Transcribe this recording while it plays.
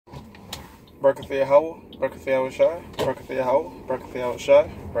Barakatha Yahweh, Barakatha Yahushai, Barakatha Yahweh, Barakatha Yahushai,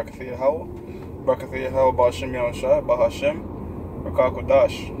 Barakatha Yahweh, Barakatha Yahweh, Ba'ashem Yahushai, Ba'ashem,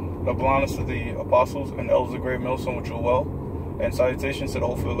 Barakodash. Double honors to the apostles and the elders of Great Millstone, which are well, and salutations to the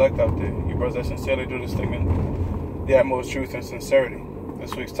hopeful elect out there. You brothers that sincerely do this thing in the utmost truth and sincerity.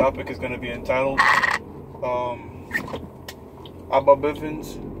 This week's topic is going to be entitled Abba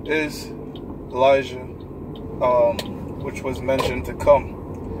Bivens is Elijah, which was mentioned to come.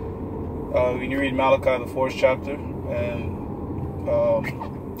 When you read Malachi, the 4th chapter, and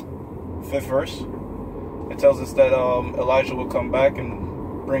 5th verse, it tells us that Elijah will come back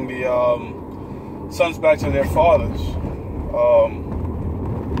and bring the sons back to their fathers.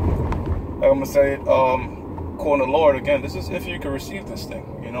 I'm going to say it, quoting the Lord again, this is if you can receive this thing,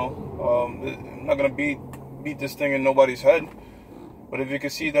 you know. I'm not going to beat this thing in nobody's head, but if you can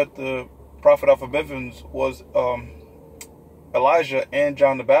see that the prophet Abba Bivens was Elijah and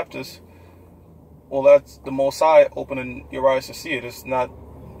John the Baptist, well, that's the Most High opening your eyes to see it. It's not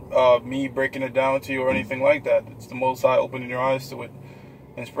me breaking it down to you or anything like that. It's the Most High opening your eyes to it.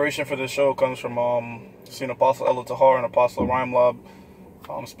 Inspiration for this show comes from seeing Apostle Ella Tahar and Apostle Rhymelob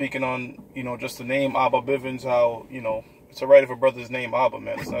speaking on, you know, just the name Abba Bivens, how, you know, it's alright if a brother's name Abba,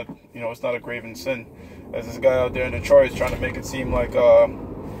 man. It's not, you know, it's not a graven sin. As this guy out there in Detroit is trying to make it seem like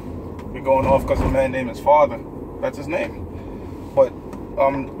you're going off because a man named his father. That's his name. But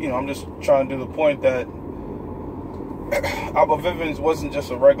you know, I'm just trying to do the point that Abba Bivens wasn't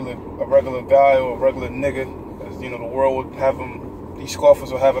just a regular guy or a regular nigga, as you know the world would have him. These scoffers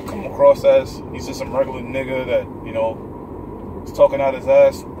will have it come across as he's just some regular nigga that, you know, is talking out his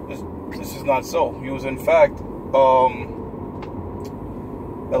ass. This is not so. He was in fact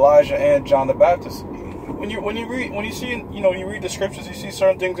Elijah and John the Baptist. When you see, you know, you read the scriptures, you see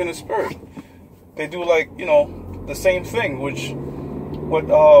certain things in the spirit. They do, like, you know, the same thing, which what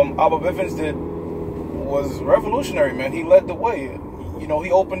Abba Bivens did was revolutionary, man. He led the way. You know,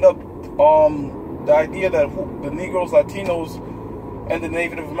 he opened up the idea that the Negroes, Latinos, and the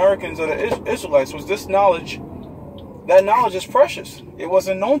Native Americans are the Israelites was this knowledge. That knowledge is precious. It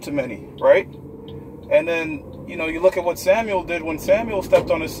wasn't known to many, right? And then, you know, you look at what Samuel did when Samuel stepped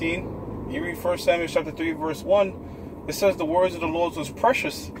on the scene. You read 1 Samuel chapter 3, verse 1. It says the words of the Lord was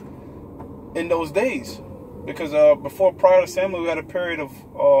precious in those days. Because prior to Samuel, we had a period of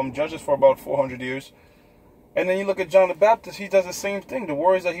judges for about 400 years. And then you look at John the Baptist, he does the same thing. The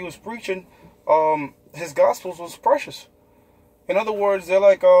words that he was preaching, his gospels was precious. In other words, they're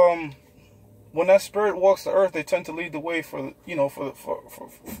like, when that spirit walks the earth, they tend to lead the way for, you know, for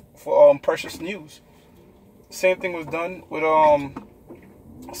precious news. Same thing was done with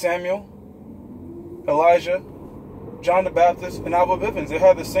Samuel, Elijah, John the Baptist, and Abba Bivens. They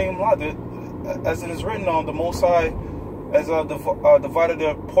had the same lot. As it is written on, the Most High has divided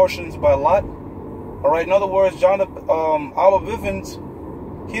their portions by lot. All right. In other words, Abba Bivens,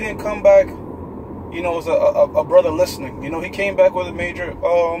 he didn't come back, you know, as a brother listening. You know, he came back with a major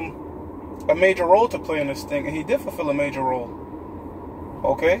role to play in this thing, and he did fulfill a major role.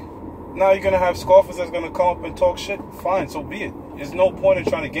 Okay. Now you're gonna have scoffers that's gonna come up and talk shit. Fine, so be it. There's no point in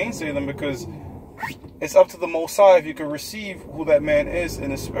trying to gainsay them, because it's up to the Most High if you can receive who that man is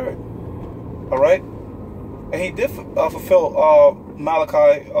in the spirit. All right, and he did fulfill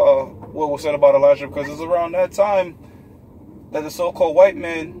Malachi, what was said about Elijah, because it's around that time that the so-called white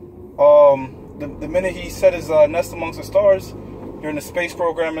man, the minute he set his nest amongst the stars during the space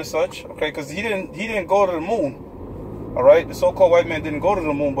program and such, okay, because he didn't go to the moon. All right, the so-called white man didn't go to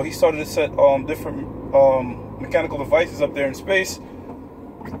the moon, but he started to set different mechanical devices up there in space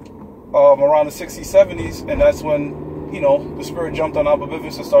around the 60s, 70s, and that's when, you know, the spirit jumped on Abba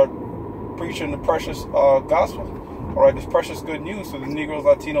Bivens to start preaching the precious gospel. All right, this precious good news to the Negroes,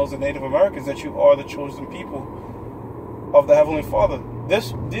 Latinos, and Native Americans that you are the chosen people of the Heavenly Father.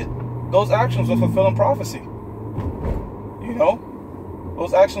 Those actions were fulfilling prophecy. You know,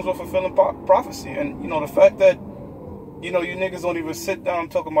 those actions were fulfilling prophecy, and you know the fact that, you know, you niggas don't even sit down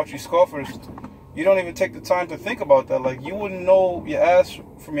talking about you scoffers. You don't even take the time to think about that. Like, you wouldn't know your ass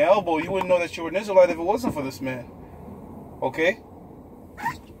from your elbow. You wouldn't know that you were an Israelite if it wasn't for this man. Okay?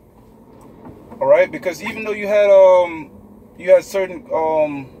 Alright? Because even though you had certain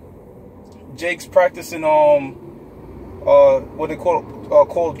Jakes practicing what they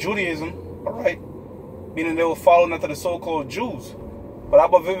call Judaism, alright? Meaning they were following after the so-called Jews. But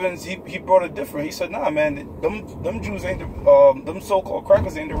Abba Bivens, he brought it different. He said, nah, man, them Jews ain't them so-called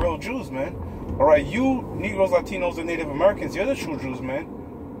crackers ain't the real Jews, man. All right, you Negroes, Latinos, and Native Americans, you're the true Jews, man.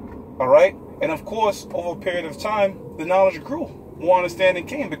 All right, and of course, over a period of time, the knowledge grew, more understanding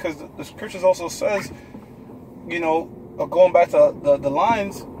came, because the scriptures also says, you know, going back to the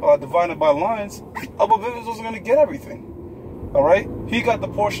lines, divided by lines, Abba Bivens wasn't going to get everything. All right, he got the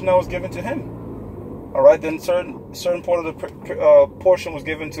portion that was given to him. All right, then certain part of the portion was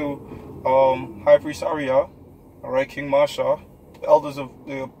given to High Priest Ariyah. All right, King Masha, the elders of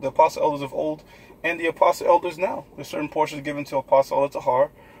the apostle elders of old, and the apostle elders now. There's certain portions given to Apostle Elder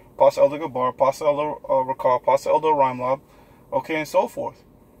Tahar, Apostle Elder Gabar, Apostle Elder Rakar, Apostle Elder Rimlob, okay, and so forth.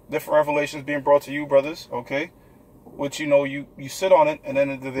 Different revelations being brought to you, brothers, okay, which you sit on it, and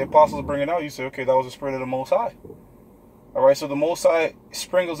then the apostles bring it out. You say, okay, that was the Spirit of the Most High. All right, so the Most High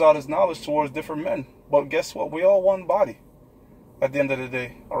sprinkles out His knowledge towards different men, but guess what? We all one body. At the end of the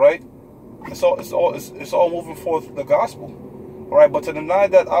day, all right, it's all moving forth the gospel. All right, but to deny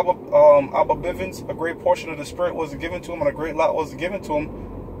that Abba Bivens, a great portion of the Spirit was given to him, and a great lot was given to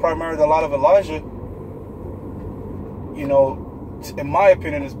him, primarily the lot of Elijah, in my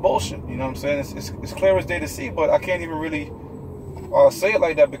opinion, is bullshit. You know what I'm saying? It's clear as day to see, but I can't even really say it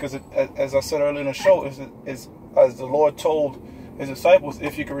like that because, as I said earlier in the show, is as the Lord told His disciples,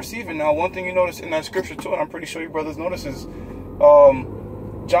 if you can receive it. Now, one thing you notice in that scripture too, and I'm pretty sure you brothers notice, is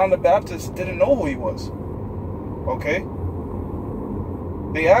John the Baptist didn't know who he was. Okay?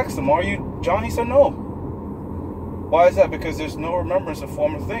 They asked him, "Are you John?" He said, "No." Why is that? Because there's no remembrance of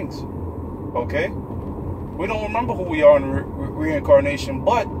former things. Okay? We don't remember who we are in reincarnation,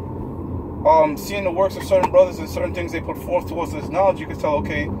 but seeing the works of certain brothers and certain things they put forth towards this knowledge, you can tell,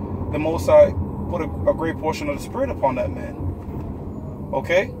 okay, the Most High put a great portion of the Spirit upon that man.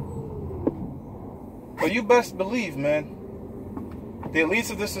 Okay? But you best believe, man, the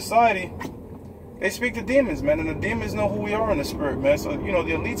elites of this society, they speak to demons, man, and the demons know who we are in the Spirit, man. So, the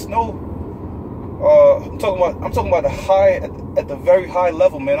elites know. I'm talking about at the very high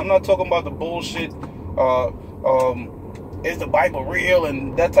level, man. I'm not talking about the bullshit. Is the Bible real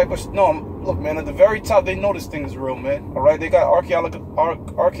and that type of no. Look, man, at the very top, they know this thing is real, man. All right, they got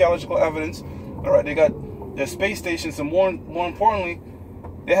archaeological evidence. All right, they got their space stations, and more importantly,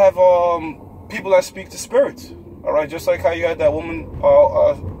 they have people that speak to spirits. All right, just like how you had that woman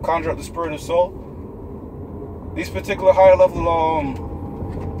conjure up the spirit of soul. These particular higher level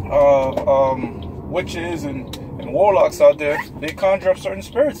witches and warlocks out there, they conjure up certain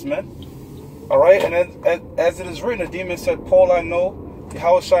spirits, man. All right, and as it is written, the demon said, "Paul I know,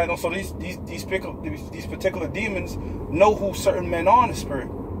 Yahweh I know." So these particular demons know who certain men are in the spirit.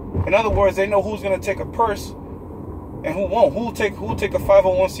 In other words, they know who's going to take a purse and who won't. Who'll take a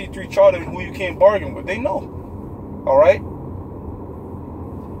 501c3 charter and who you can't bargain with. They know. All right.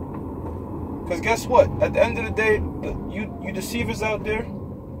 Because guess what? At the end of the day, you deceivers out there,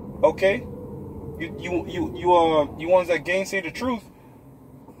 okay? You ones that gainsay the truth.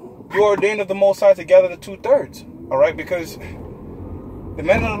 You are ordained of the Most High to gather the 2/3. All right, because the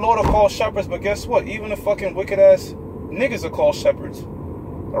men of the Lord are called shepherds, but guess what? Even the fucking wicked ass niggas are called shepherds.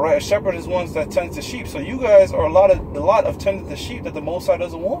 All right, a shepherd is one that tends the sheep. So you guys are the lot of tending the sheep that the Most High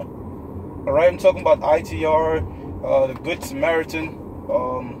doesn't want. All right, I'm talking about ITR, the Good Samaritan,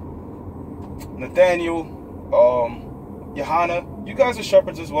 Nathaniel, Johanna. You guys are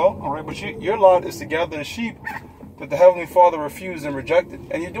shepherds as well. All right, but your lot is to gather the sheep that the Heavenly Father refused and rejected,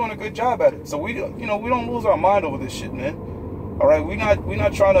 and you're doing a good job at it. So we don't lose our mind over this shit, man. All right, we're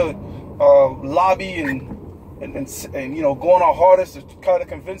not trying to lobby and going our hardest to try to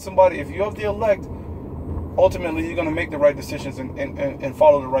convince somebody. If you're of the elect, ultimately you're gonna make the right decisions and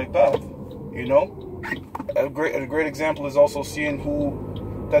follow the right path. A great example is also seeing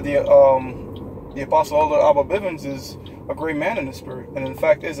that the apostle elder Abba Bivens is a great man in the spirit, and in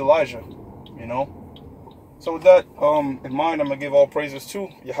fact is Elijah. So with that in mind, I'm going to give all praises to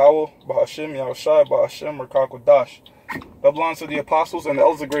Yahweh, Bahashim, Yahushai, Bahashim, Rakakwadash. Babylon to the apostles and the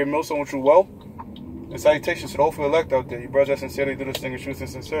elders of Great Millstone, which you well. And salutations to the hopeful elect out there. You brothers that sincerely do this thing in truth and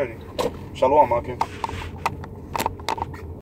sincerity. Shalom, Akim.